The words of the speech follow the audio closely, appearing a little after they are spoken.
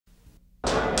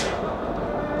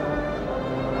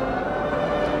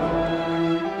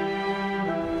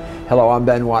Hello, I'm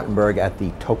Ben Wattenberg at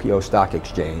the Tokyo Stock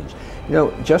Exchange. You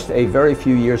know, just a very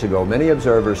few years ago, many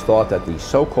observers thought that the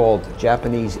so-called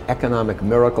Japanese economic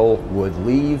miracle would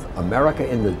leave America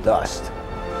in the dust.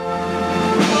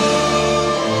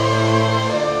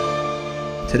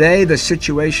 Today, the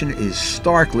situation is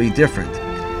starkly different.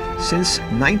 Since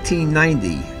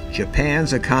 1990,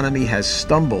 Japan's economy has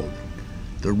stumbled.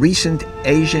 The recent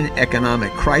Asian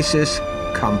economic crisis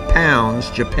compounds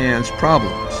Japan's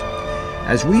problems.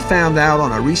 As we found out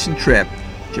on a recent trip,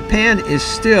 Japan is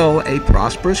still a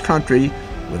prosperous country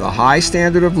with a high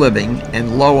standard of living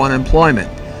and low unemployment.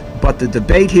 But the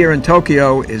debate here in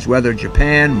Tokyo is whether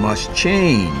Japan must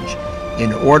change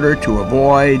in order to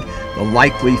avoid the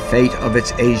likely fate of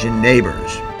its Asian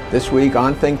neighbors. This week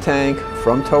on Think Tank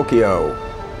from Tokyo,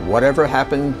 whatever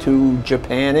happened to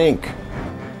Japan Inc.?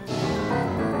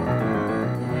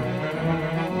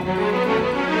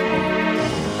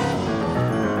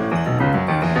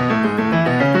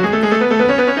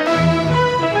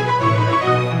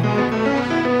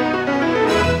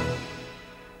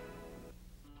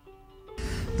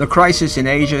 The crisis in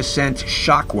Asia sent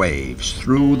shockwaves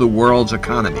through the world's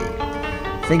economy.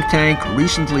 Think Tank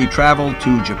recently traveled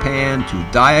to Japan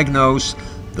to diagnose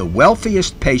the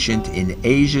wealthiest patient in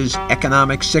Asia's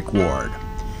economic sick ward.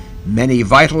 Many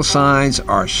vital signs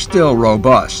are still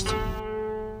robust.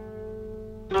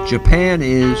 Japan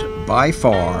is, by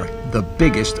far, the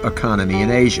biggest economy in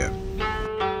Asia.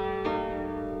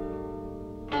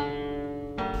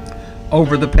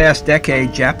 Over the past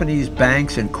decade, Japanese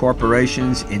banks and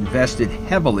corporations invested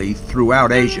heavily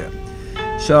throughout Asia.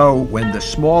 So when the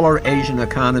smaller Asian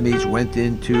economies went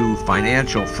into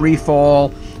financial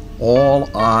freefall, all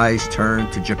eyes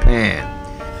turned to Japan.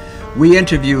 We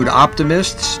interviewed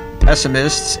optimists,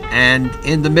 pessimists, and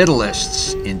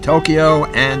in-the-middleists in Tokyo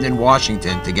and in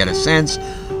Washington to get a sense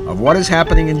of what is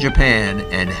happening in Japan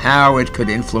and how it could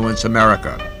influence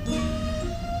America.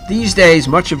 These days,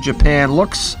 much of Japan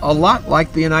looks a lot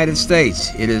like the United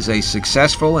States. It is a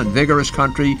successful and vigorous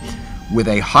country with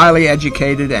a highly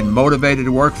educated and motivated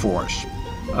workforce.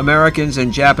 Americans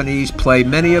and Japanese play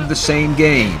many of the same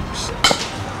games,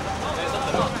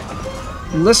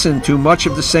 listen to much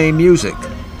of the same music,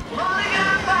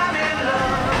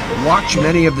 watch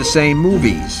many of the same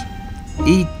movies,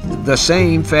 eat the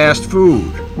same fast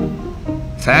food.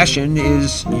 Fashion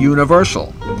is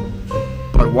universal.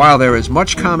 But while there is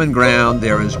much common ground,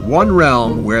 there is one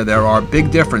realm where there are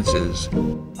big differences: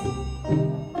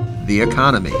 the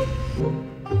economy.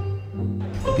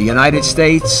 The United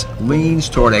States leans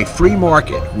toward a free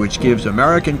market, which gives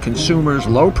American consumers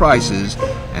low prices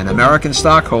and American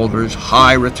stockholders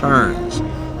high returns.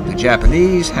 The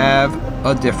Japanese have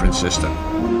a different system.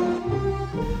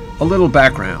 A little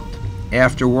background.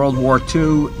 After World War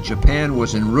II, Japan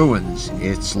was in ruins,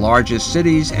 its largest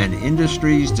cities and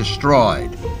industries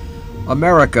destroyed.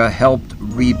 America helped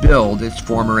rebuild its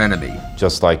former enemy.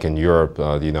 Just like in Europe,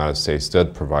 the United States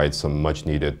did provide some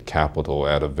much-needed capital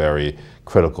at a very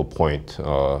critical point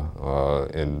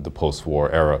in the post-war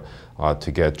era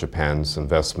to get Japan's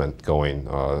investment going,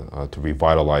 to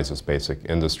revitalize its basic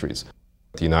industries.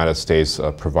 The United States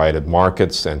provided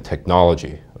markets and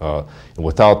technology.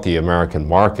 Without the American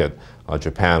market,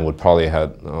 Japan would probably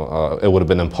have, it would have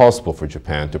been impossible for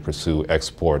Japan to pursue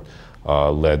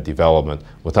export-led development.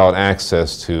 Without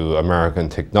access to American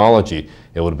technology,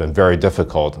 it would have been very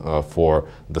difficult for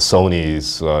the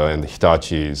Sonys and the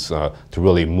Hitachis to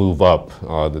really move up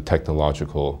the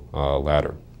technological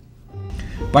ladder.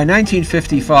 By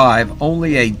 1955,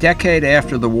 only a decade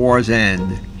after the war's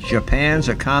end, Japan's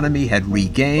economy had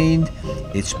regained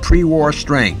its pre-war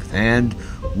strength and,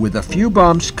 with a few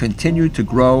bumps, continued to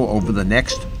grow over the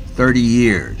next 30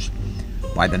 years.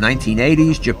 By the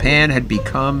 1980s, Japan had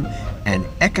become an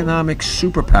economic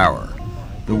superpower.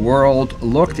 The world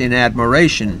looked in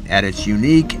admiration at its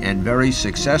unique and very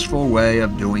successful way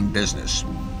of doing business.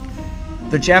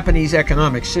 The Japanese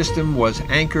economic system was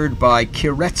anchored by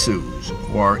kiretsus,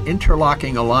 or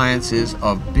interlocking alliances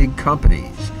of big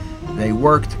companies. They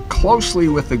worked closely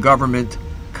with the government,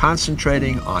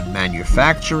 concentrating on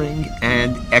manufacturing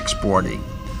and exporting.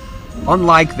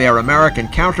 Unlike their American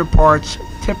counterparts,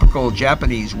 typical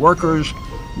Japanese workers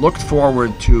looked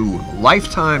forward to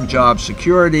lifetime job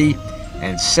security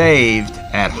and saved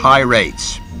at high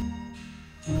rates.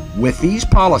 With these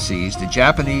policies, the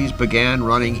Japanese began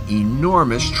running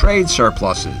enormous trade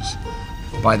surpluses.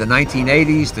 By the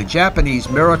 1980s, the Japanese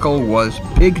miracle was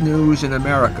big news in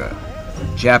America.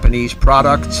 Japanese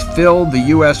products filled the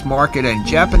U.S. market, and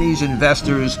Japanese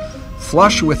investors,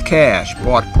 flush with cash,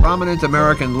 bought prominent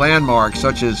American landmarks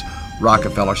such as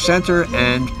Rockefeller Center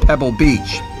and Pebble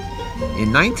Beach.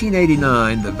 In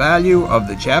 1989, the value of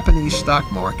the Japanese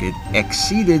stock market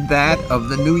exceeded that of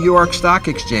the New York Stock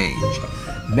Exchange.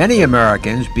 Many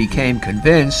Americans became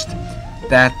convinced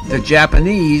that the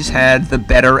Japanese had the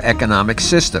better economic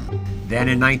system. Then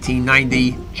in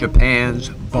 1990, Japan's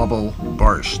bubble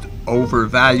burst.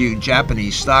 Overvalued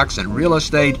Japanese stocks and real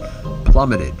estate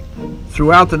plummeted.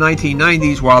 Throughout the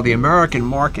 1990s, while the American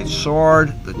market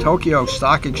soared, the Tokyo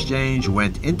Stock Exchange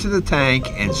went into the tank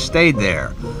and stayed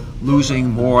there, losing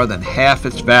more than half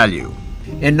its value.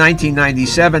 In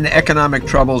 1997, economic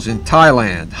troubles in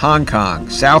Thailand, Hong Kong,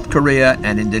 South Korea,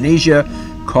 and Indonesia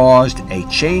caused a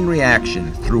chain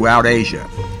reaction throughout Asia.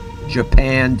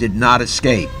 Japan did not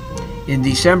escape. In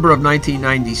December of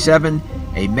 1997,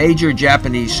 a major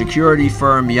Japanese security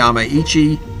firm,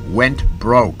 Yoichi, went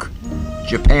broke.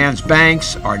 Japan's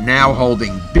banks are now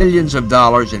holding billions of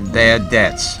dollars in bad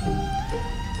debts.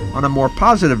 On a more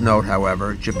positive note,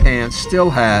 however, Japan still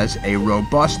has a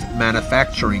robust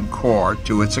manufacturing core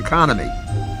to its economy.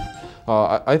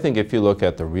 I think if you look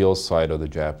at the real side of the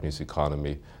Japanese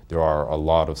economy, there are a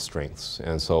lot of strengths.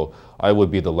 And so I would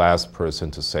be the last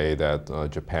person to say that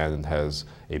Japan has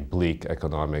a bleak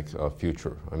economic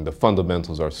future. I mean, the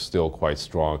fundamentals are still quite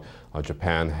strong.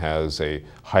 Japan has a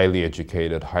highly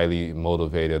educated, highly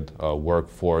motivated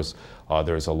workforce.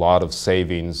 There's a lot of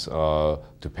savings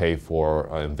to pay for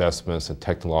investments in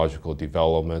technological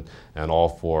development, and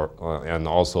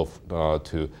also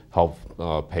to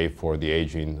help pay for the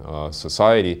aging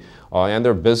society. And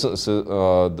their businesses,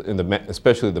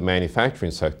 especially the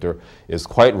manufacturing sector, is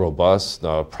quite robust.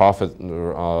 Profit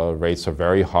rates are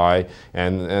very high,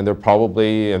 and they're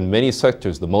probably, in many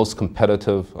sectors, the most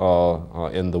competitive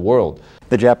in the world.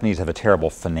 The Japanese have a terrible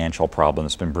financial problem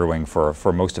that's been brewing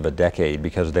for most of a decade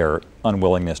because of their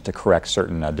unwillingness to correct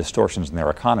certain distortions in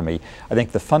their economy. I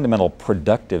think the fundamental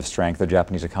productive strength of the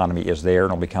Japanese economy is there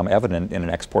and will become evident in an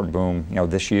export boom,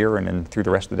 this year and through the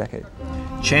rest of the decade.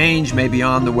 Change may be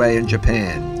on the way in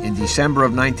Japan. In December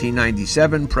of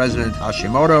 1997, President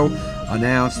Hashimoto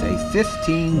announced a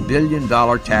 $15 billion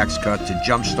tax cut to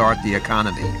jumpstart the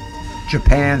economy.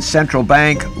 Japan's central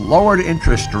bank lowered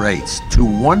interest rates to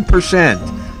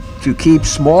 1% to keep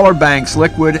smaller banks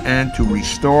liquid and to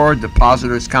restore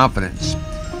depositors' confidence.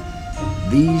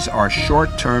 These are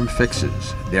short-term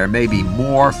fixes. There may be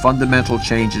more fundamental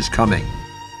changes coming.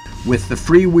 With the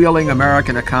freewheeling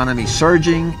American economy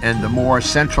surging and the more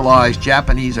centralized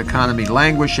Japanese economy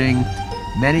languishing,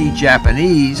 many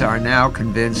Japanese are now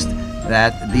convinced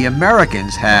that the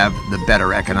Americans have the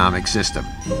better economic system.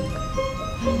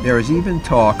 There is even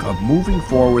talk of moving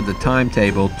forward the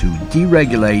timetable to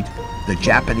deregulate the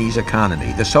Japanese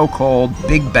economy, the so-called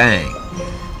Big Bang.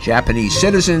 Japanese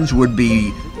citizens would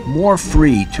be more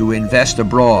free to invest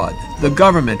abroad. The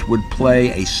government would play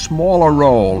a smaller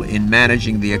role in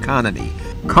managing the economy.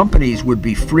 Companies would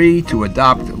be free to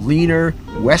adopt leaner,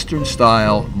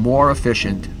 Western-style, more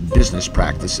efficient business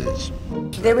practices.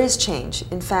 There is change.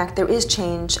 In fact, there is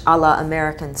change a la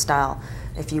American style,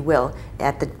 if you will,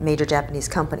 at the major Japanese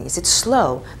companies. It's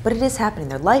slow, but it is happening.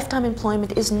 Their lifetime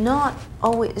employment is not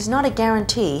a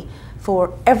guarantee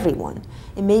for everyone.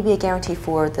 It may be a guarantee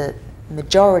for the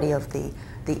majority of the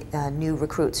new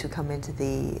recruits who come into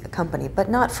the company, but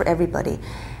not for everybody.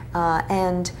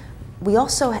 And we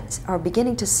also are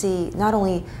beginning to see not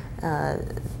only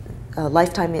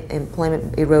lifetime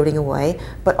employment eroding away,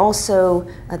 but also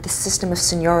the system of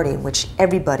seniority in which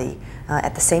everybody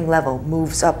at the same level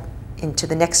moves up into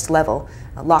the next level,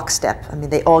 lockstep. I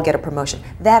mean, they all get a promotion.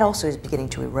 That also is beginning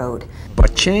to erode.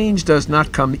 But change does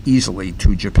not come easily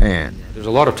to Japan. There's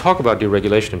a lot of talk about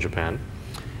deregulation in Japan,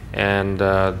 and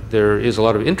there is a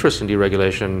lot of interest in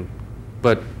deregulation,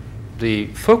 but the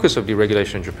focus of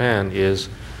deregulation in Japan is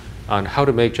on how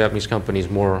to make Japanese companies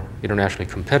more internationally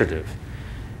competitive.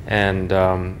 And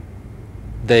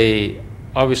they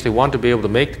obviously want to be able to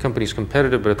make the companies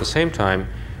competitive, but at the same time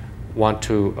want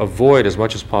to avoid as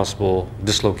much as possible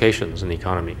dislocations in the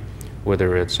economy,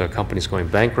 whether it's companies going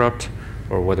bankrupt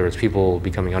or whether it's people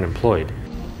becoming unemployed.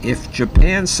 If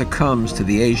Japan succumbs to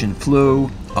the Asian flu,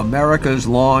 America's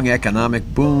long economic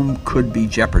boom could be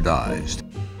jeopardized.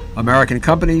 American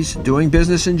companies doing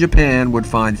business in Japan would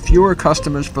find fewer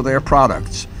customers for their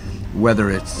products, whether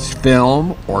it's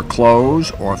film or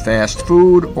clothes or fast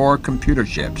food or computer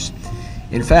chips.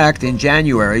 In fact, in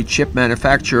January, chip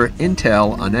manufacturer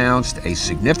Intel announced a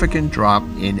significant drop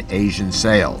in Asian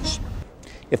sales.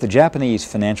 If the Japanese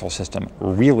financial system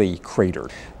really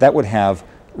cratered, that would have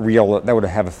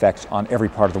effects on every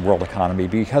part of the world economy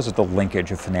because of the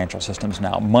linkage of financial systems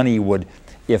now. Money would,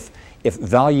 if if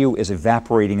value is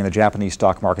evaporating in the Japanese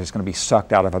stock market, it's going to be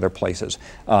sucked out of other places.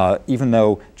 Even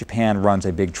though Japan runs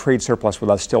a big trade surplus with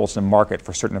us, still it's a market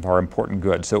for certain of our important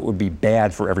goods. So it would be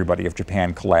bad for everybody if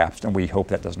Japan collapsed, and we hope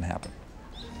that doesn't happen.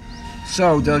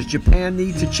 So, does Japan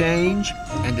need to change?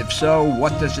 And if so,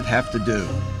 what does it have to do?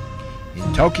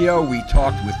 In Tokyo, we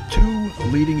talked with two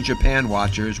leading Japan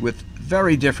watchers with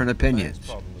very different opinions.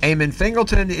 Eamonn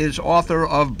Fingleton is author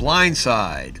of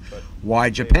Blindside, Why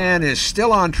Japan is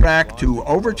Still on Track to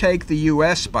Overtake the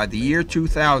U.S. by the year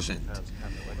 2000.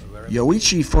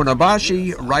 Yoichi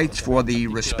Funabashi writes for the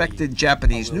respected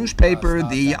Japanese newspaper,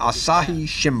 the Asahi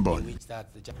Shimbun.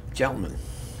 Gentlemen,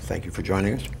 thank you for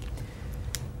joining us.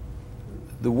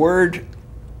 The word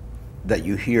that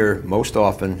you hear most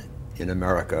often in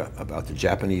America about the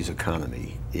Japanese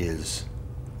economy is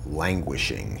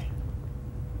languishing.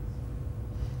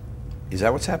 Is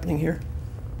that what's happening here?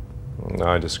 No,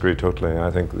 I disagree totally.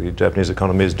 I think the Japanese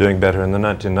economy is doing better in the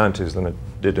 1990s than it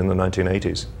did in the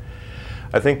 1980s.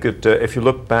 I think that if you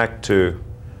look back to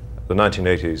the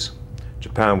 1980s,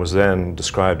 Japan was then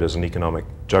described as an economic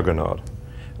juggernaut.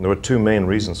 And there were two main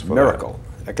reasons for Miracle.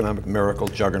 Economic miracle,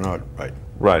 juggernaut, right.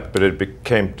 Right, but it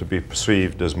came to be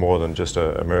perceived as more than just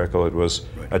a miracle. It was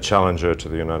a challenger to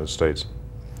the United States.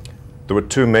 There were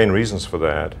two main reasons for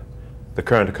that: the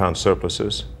current account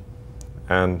surpluses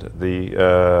and the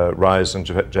rise in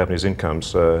Japanese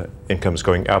incomes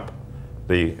going up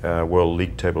the world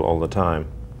league table all the time.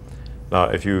 Now,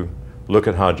 if you look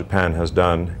at how Japan has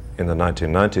done in the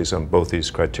 1990s on both these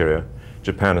criteria,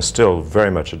 Japan is still very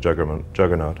much a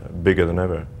juggernaut, bigger than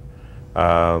ever.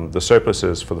 The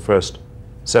surpluses for the first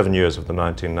 7 years of the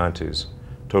 1990s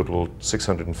totaled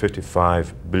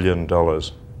 $655 billion.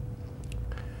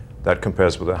 That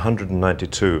compares with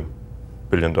 $192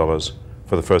 billion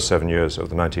for the first 7 years of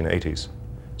the 1980s,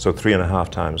 so 3.5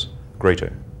 times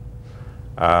greater.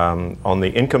 On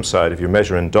the income side, if you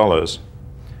measure in dollars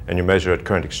and you measure at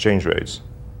current exchange rates,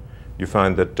 you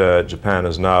find that Japan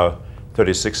is now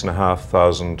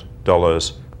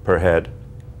 $36,500 per head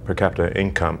per capita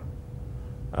income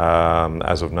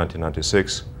as of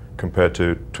 1996, compared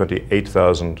to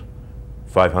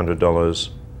 $28,500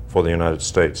 for the United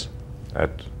States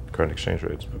at current exchange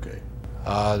rates. Okay.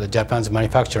 The Japan's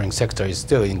manufacturing sector is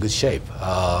still in good shape.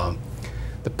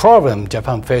 The problem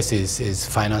Japan faces is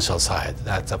financial side.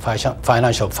 That the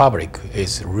financial fabric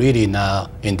is really now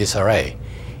in disarray,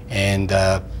 and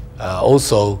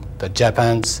also the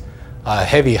Japan's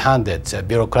heavy-handed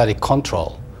bureaucratic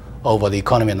control over the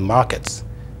economy and the markets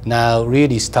now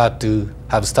really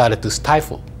have started to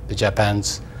stifle the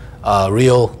Japan's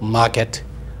real market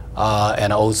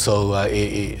and also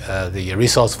the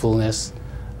resourcefulness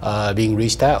being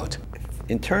reached out.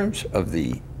 In terms of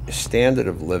the standard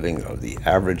of living of the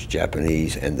average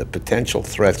Japanese and the potential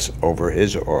threats over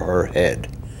his or her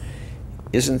head,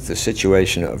 isn't the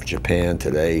situation of Japan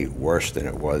today worse than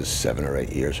it was 7 or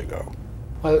 8 years ago?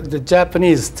 Well, the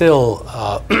Japanese still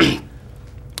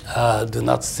do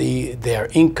not see their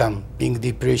income being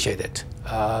depreciated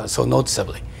so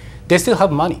noticeably. They still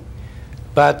have money,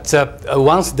 but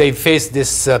once they face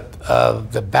this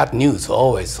the bad news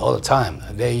all the time,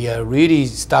 they really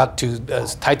start to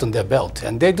tighten their belt,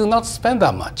 and they do not spend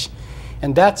that much,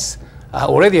 and that's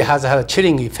already has had a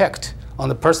chilling effect on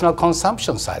the personal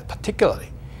consumption side, particularly.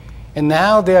 And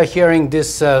now they are hearing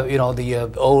this,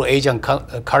 the old Asian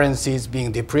currencies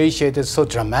being depreciated so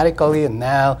dramatically, and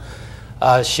now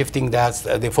shifting that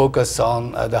the focus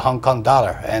on the Hong Kong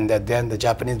dollar, and then the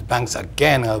Japanese banks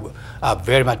again are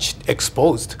very much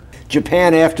exposed.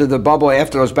 Japan, after the bubble,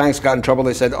 after those banks got in trouble,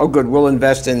 they said, oh good, we'll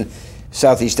invest in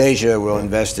Southeast Asia, we'll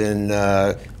invest in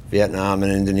Vietnam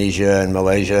and Indonesia and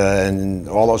Malaysia and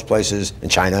all those places, and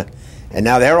China. And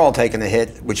now they're all taking a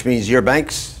hit, which means your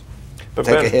banks take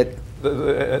a hit.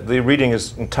 The reading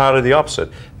is entirely the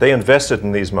opposite. They invested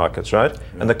in these markets, right?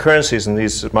 And the currencies in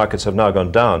these markets have now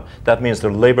gone down. That means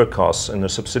their labor costs and their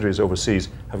subsidiaries overseas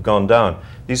have gone down.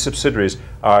 These subsidiaries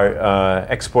are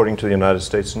exporting to the United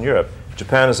States and Europe.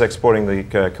 Japan is exporting the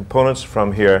components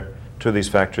from here to these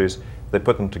factories. They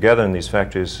put them together in these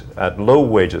factories at low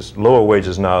wages, lower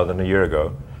wages now than a year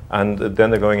ago. And then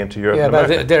they're going into Europe. Yeah, and but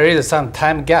America. there is some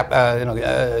time gap,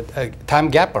 time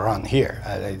gap around here.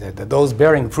 Those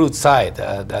bearing fruit side,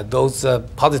 those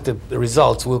positive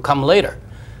results will come later.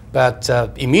 But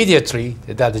immediately,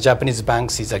 the Japanese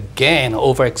banks is again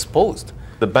overexposed.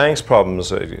 The bank's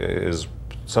problems is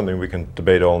something we can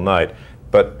debate all night,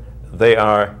 but they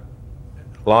are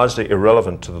largely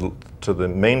irrelevant to the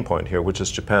main point here, which is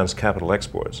Japan's capital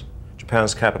exports.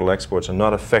 Japan's capital exports are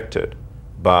not affected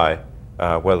by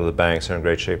whether the banks are in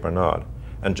great shape or not.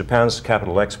 And Japan's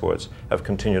capital exports have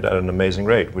continued at an amazing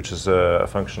rate, which is a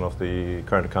function of the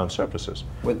current account surpluses.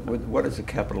 What does a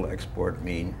capital export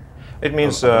mean? It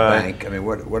means of a bank. I mean,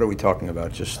 what are we talking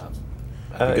about? Just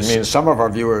it means some of our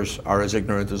viewers are as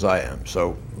ignorant as I am.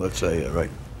 So let's say right.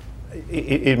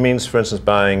 It means, for instance,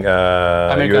 buying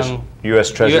U.S.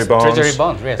 Treasury bonds.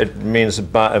 Yes. It means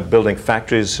building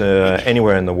factories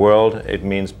anywhere in the world. It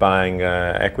means buying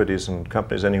equities and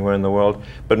companies anywhere in the world.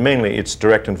 But mainly, it's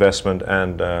direct investment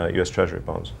and U.S. Treasury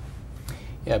bonds.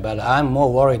 Yeah, but I'm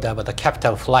more worried about the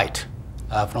capital flight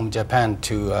from Japan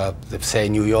to, say,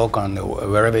 New York or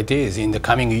wherever it is in the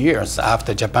coming years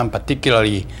after Japan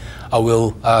particularly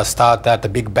will start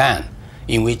that big ban,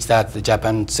 in which that the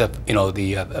Japan's,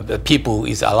 the people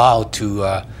is allowed to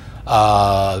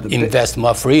invest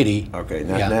more freely. Okay,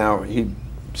 now he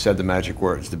said the magic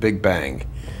words, the Big Bang.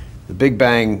 The Big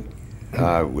Bang,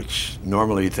 which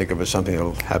normally you think of as something that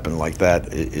will happen like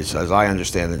that, is, as I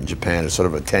understand it in Japan, is sort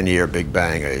of a 10-year Big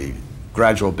Bang, a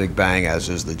gradual Big Bang, as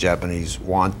is the Japanese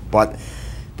want, but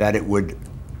that it would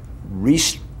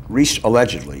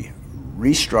allegedly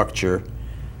restructure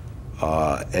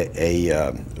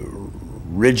a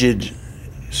rigid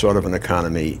sort of an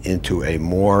economy into a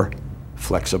more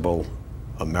flexible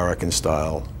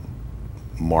American-style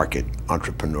market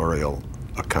entrepreneurial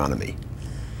economy.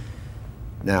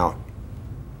 Now,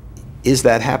 is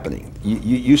that happening?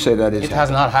 You say that is happening. It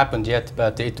has not happened yet,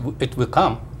 but it will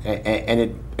come.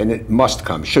 And it must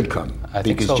come, should come,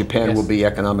 because so, Japan yes. will be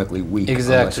economically weak.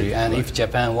 Exactly, and if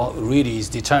Japan really is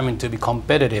determined to be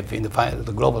competitive in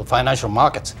the global financial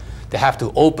markets, they have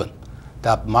to open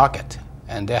that market,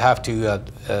 and they have to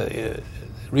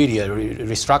really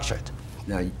restructure it.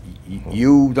 Now,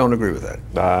 you don't agree with that?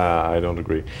 I don't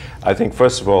agree. I think,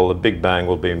 first of all, the Big Bang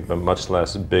will be much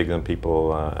less big than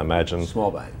people imagine.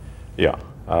 Small bang. Yeah.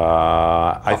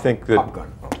 I think that... Pop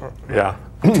gun. Yeah.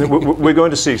 We're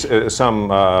going to see some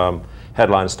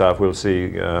headline stuff. We'll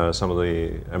see some of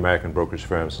the American brokerage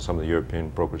firms and some of the European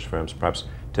brokerage firms perhaps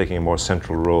taking a more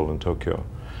central role in Tokyo.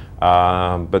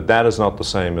 But that is not the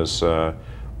same as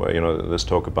this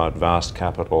talk about vast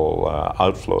capital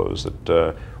outflows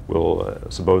that will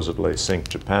supposedly sink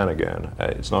Japan again.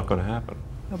 It's not going to happen.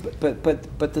 No,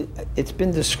 but it's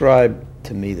been described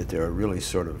to me that there are really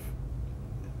sort of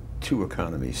two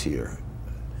economies here.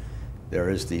 There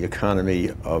is the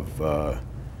economy of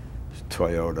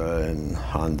Toyota and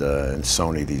Honda and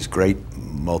Sony, these great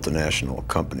multinational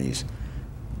companies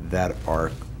that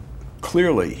are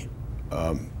clearly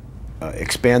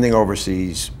expanding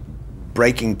overseas,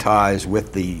 breaking ties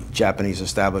with the Japanese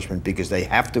establishment because they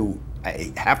have to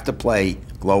play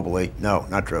globally. No,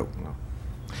 not true.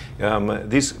 No.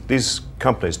 These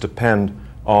companies depend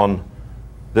on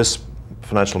this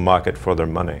financial market for their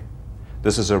money.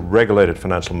 This is a regulated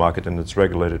financial market, and it's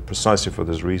regulated precisely for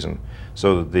this reason,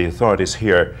 so that the authorities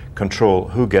here control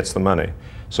who gets the money.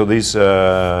 So these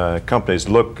companies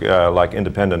look like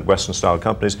independent Western-style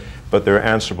companies, but they're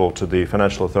answerable to the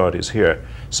financial authorities here.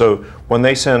 So when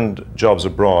they send jobs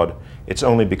abroad, it's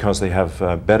only because they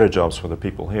have better jobs for the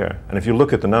people here. And if you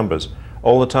look at the numbers,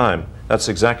 all the time, that's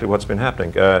exactly what's been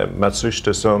happening.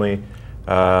 Matsushita, Sony,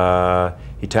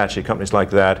 Hitachi, companies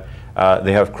like that,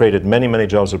 they have created many, many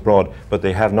jobs abroad, but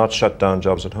they have not shut down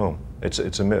jobs at home.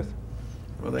 It's a myth.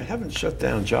 Well, they haven't shut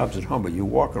down jobs at home, but you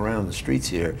walk around the streets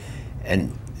here,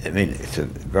 and I mean, it's a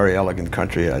very elegant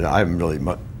country. I'm really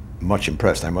much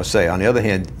impressed, I must say. On the other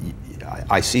hand,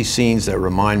 I see scenes that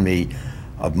remind me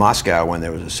of Moscow when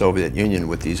there was a Soviet Union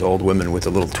with these old women with the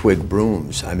little twig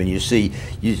brooms. I mean, you see,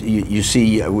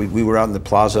 we were out in the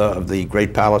plaza of the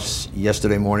Great Palace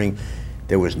yesterday morning.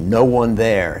 There was no one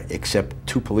there except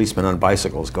two policemen on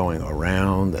bicycles going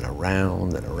around and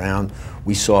around and around.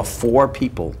 We saw 4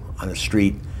 people on the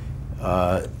street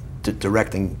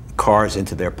directing cars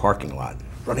into their parking lot,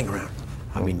 running around.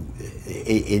 I mean,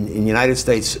 in the United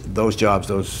States, those jobs,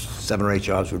 those 7 or 8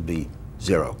 jobs would be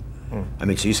 0. I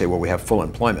mean, so you say, well, we have full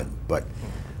employment, but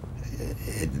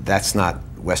that's not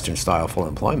Western-style full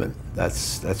employment.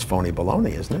 That's phony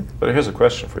baloney, isn't it? But here's a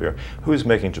question for you. Who's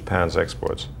making Japan's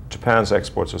exports? Japan's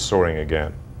exports are soaring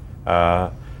again.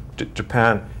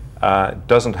 Japan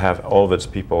doesn't have all of its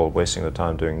people wasting their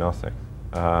time doing nothing.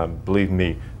 Believe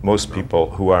me, most people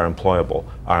who are employable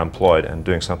are employed and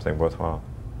doing something worthwhile.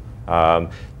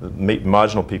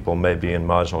 Marginal people may be in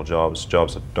marginal jobs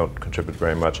that don't contribute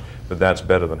very much, but that's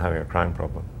better than having a crime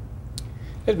problem.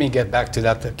 Let me get back to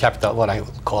that capital, what I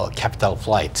would call capital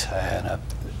flight.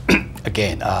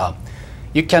 Again,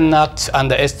 you cannot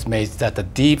underestimate that the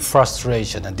deep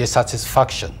frustration and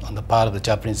dissatisfaction on the part of the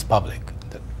Japanese public,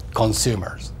 the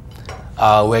consumers,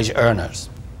 wage earners,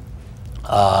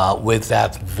 with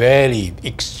that very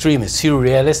extreme,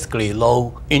 surrealistically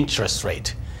low interest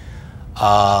rate.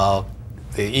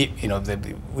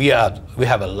 We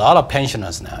have a lot of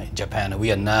pensioners now in Japan.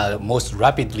 We are now the most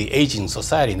rapidly aging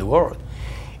society in the world.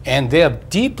 And they are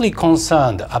deeply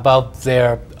concerned about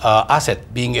their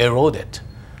asset being eroded,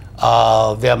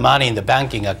 their money in the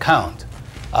banking account.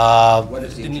 What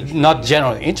is the interest Not rate?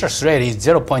 general interest rate is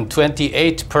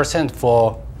 0.28%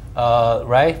 for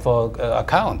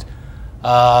account.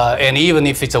 And even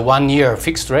if it's a 1-year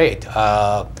fixed rate,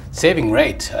 saving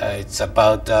rate, it's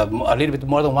about a little bit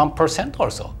more than 1%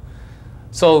 or so.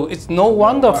 So it's no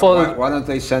wonder Why don't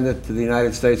they send it to the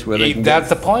United States where they can that's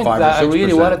get the point 5 or that I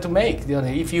really 6%? wanted to make.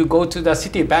 If you go to the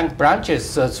Citibank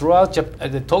branches throughout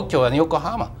Tokyo and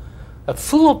Yokohama,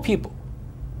 full of people.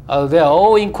 They are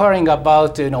all inquiring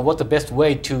about what the best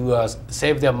way to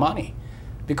save their money,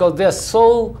 because they're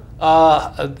so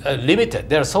limited.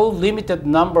 There are so limited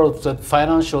number of the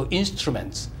financial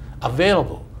instruments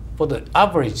available for the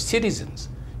average citizens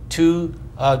to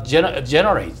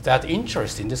generate that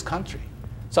interest in this country.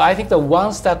 So I think that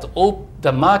once that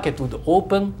the market would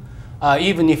open,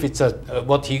 even if it's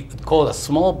what he called a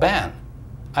small ban,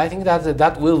 I think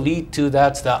that will lead to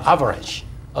the avalanche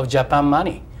of Japan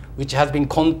money, which has been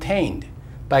contained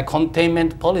by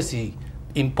containment policy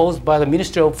imposed by the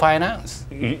Ministry of Finance.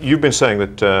 You've been saying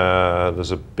that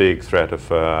there's a big threat of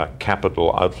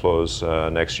capital outflows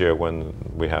next year when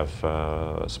we have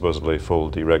supposedly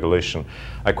full deregulation.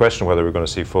 I question whether we're going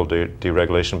to see full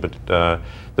deregulation, but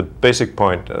the basic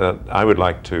point I would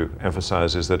like to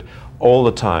emphasize is that all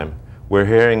the time we're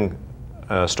hearing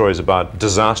stories about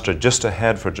disaster just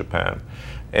ahead for Japan.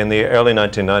 In the early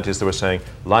 1990s, they were saying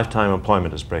lifetime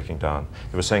employment is breaking down.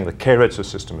 They were saying the keiretsu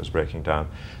system is breaking down.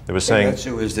 They were saying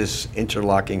Keiretsu is this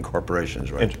interlocking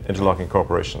corporations, right? Interlocking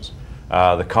corporations.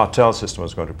 The cartel system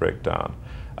was going to break down.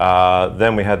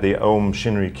 Then we had the Aum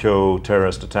Shinrikyo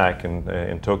terrorist attack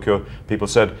in Tokyo. People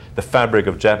said the fabric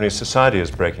of Japanese society is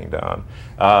breaking down.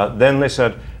 Then they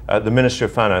said the Ministry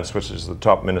of Finance, which is the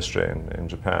top ministry in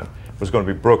Japan, was going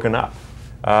to be broken up.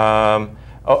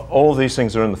 All these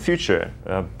things are in the future,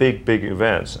 big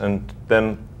events, and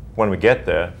then when we get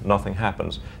there, nothing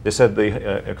happens. They said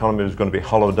the economy was going to be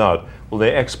hollowed out. Well,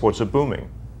 the exports are booming.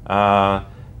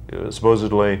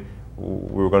 Supposedly,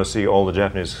 we were going to see all the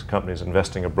Japanese companies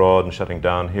investing abroad and shutting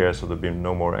down here, so there'd be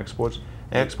no more exports.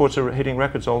 Exports are hitting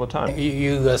records all the time.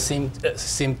 You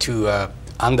seem to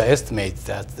underestimate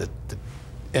that the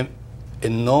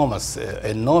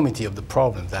enormity of the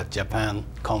problem that Japan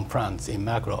confronts on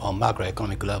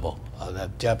macroeconomic level.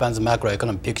 That Japan's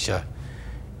macroeconomic picture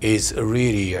is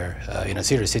really in a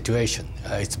serious situation.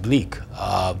 It's bleak.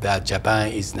 That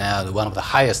Japan is now one of the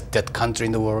highest debt country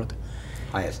in the world.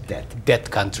 Highest debt.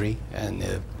 Debt country, and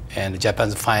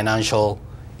Japan's financial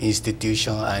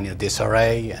institution and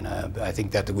disarray. And I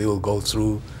think that we will go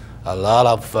through a lot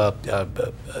of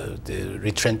the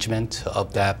retrenchment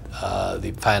of that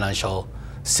the financial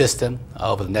system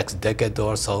over the next decade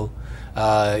or so.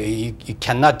 You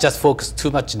cannot just focus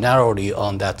too much narrowly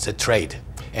on that trade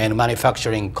and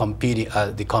manufacturing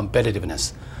the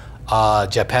competitiveness.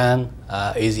 Japan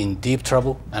is in deep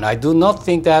trouble, and I do not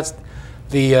think that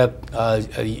the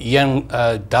yen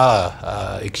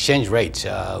dollar exchange rate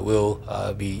will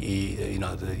be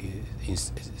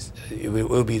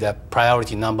will be the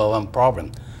priority #1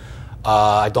 problem.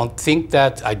 I do not think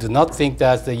that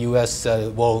the U.S.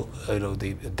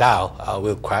 The Dow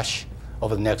will crash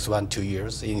over the next 1-2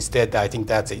 years. Instead, I think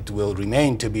that it will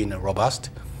remain to be robust.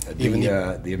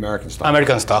 The American stock.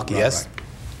 American stock, Right, yes.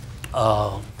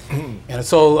 right. And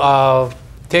so,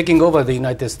 taking over the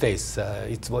United States,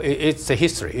 it's a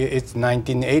history. It's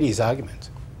 1980s argument.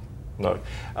 No,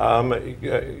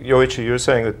 Yoichi, you're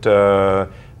saying that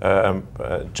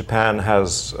Japan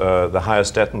has the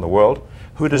highest debt in the world.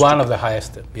 Who does One of the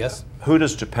highest, yes. Who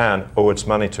does Japan owe its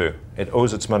money to? It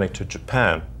owes its money to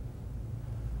Japan.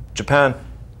 Japan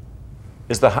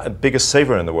is the biggest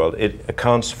saver in the world. It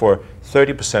accounts for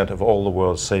 30% of all the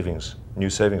world's savings, new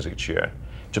savings each year.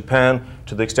 Japan,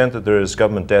 to the extent that there is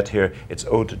government debt here, it's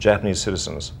owed to Japanese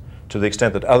citizens. To the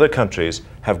extent that other countries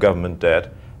have government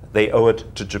debt, they owe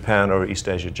it to Japan or East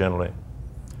Asia generally.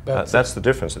 That's the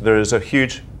difference. There is a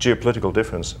huge geopolitical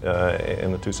difference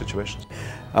in the two situations.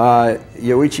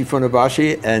 Yoichi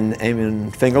Funabashi and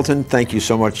Eamonn Fingleton, thank you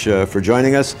so much for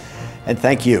joining us. And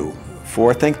thank you.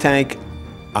 For Think Tank,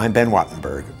 I'm Ben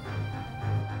Wattenberg.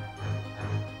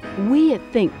 We at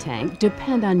Think Tank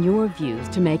depend on your views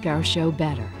to make our show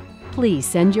better. Please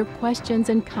send your questions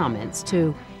and comments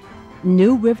to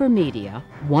New River Media,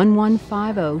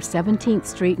 1150 17th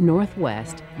Street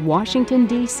Northwest, Washington,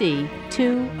 D.C.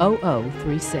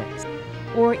 20036.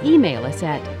 or email us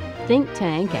at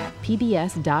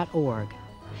thinktank@pbs.org.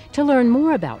 To learn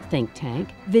more about Think Tank,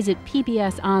 visit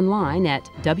PBS online at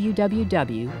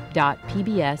www.pbs.org.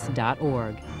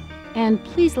 And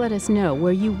please let us know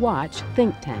where you watch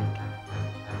Think Tank.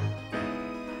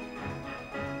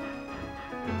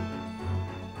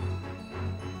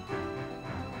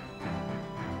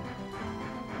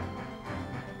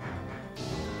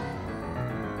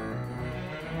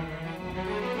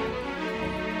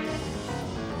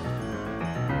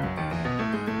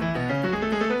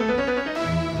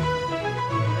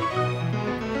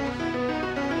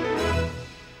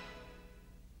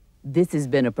 This has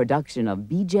been a production of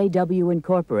BJW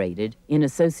Incorporated in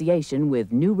association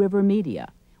with New River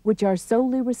Media, which are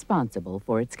solely responsible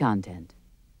for its content.